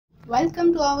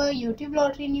Welcome to our YouTube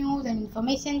lottery news and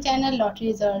information channel Lottery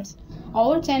Results.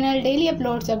 Our channel daily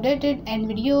uploads updated and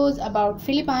videos about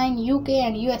Philippine, UK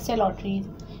and USA lotteries.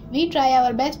 We try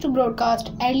our best to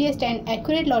broadcast earliest and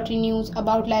accurate lottery news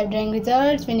about live drawing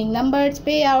results, winning numbers,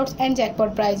 payouts and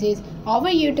jackpot prizes. Our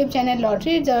YouTube channel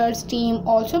Lottery Results team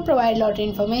also provide lottery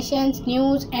information,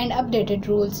 news and updated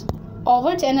rules.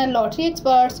 Our channel Lottery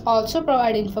Experts also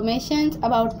provide information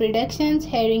about predictions,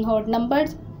 hearing hot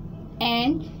numbers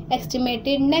and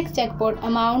estimated next jackpot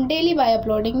amount daily by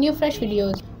uploading new fresh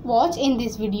videos. Watch in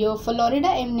this video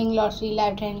Florida Evening Lottery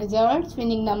live drawing results,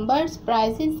 winning numbers,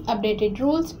 prizes, updated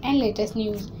rules and latest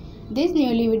news. This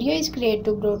newly video is created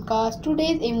to broadcast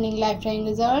today's evening live drawing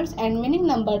results and winning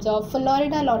numbers of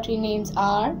Florida lottery names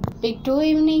are Pick 2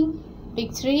 evening,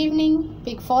 Pick 3 evening,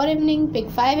 Pick 4 evening, Pick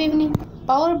 5 evening,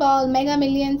 Powerball, Mega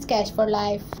Millions,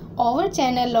 Cash4Life. Our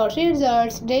channel Lottery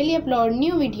Results daily upload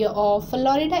new video of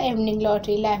Florida Evening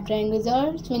Lottery live drawing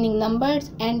results, winning numbers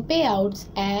and payouts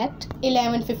at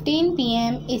 11:15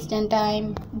 p.m. Eastern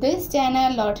Time. This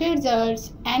channel Lottery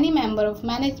Results, any member of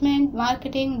management,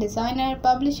 marketing, designer,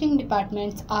 publishing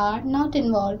departments are not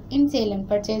involved in sale and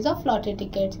purchase of lottery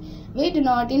tickets. We do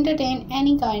not entertain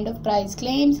any kind of prize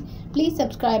claims. Please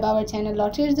subscribe our channel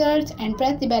Lottery Results and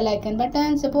press the bell icon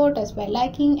button. Support us by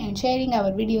liking and sharing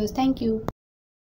our videos. Thank you.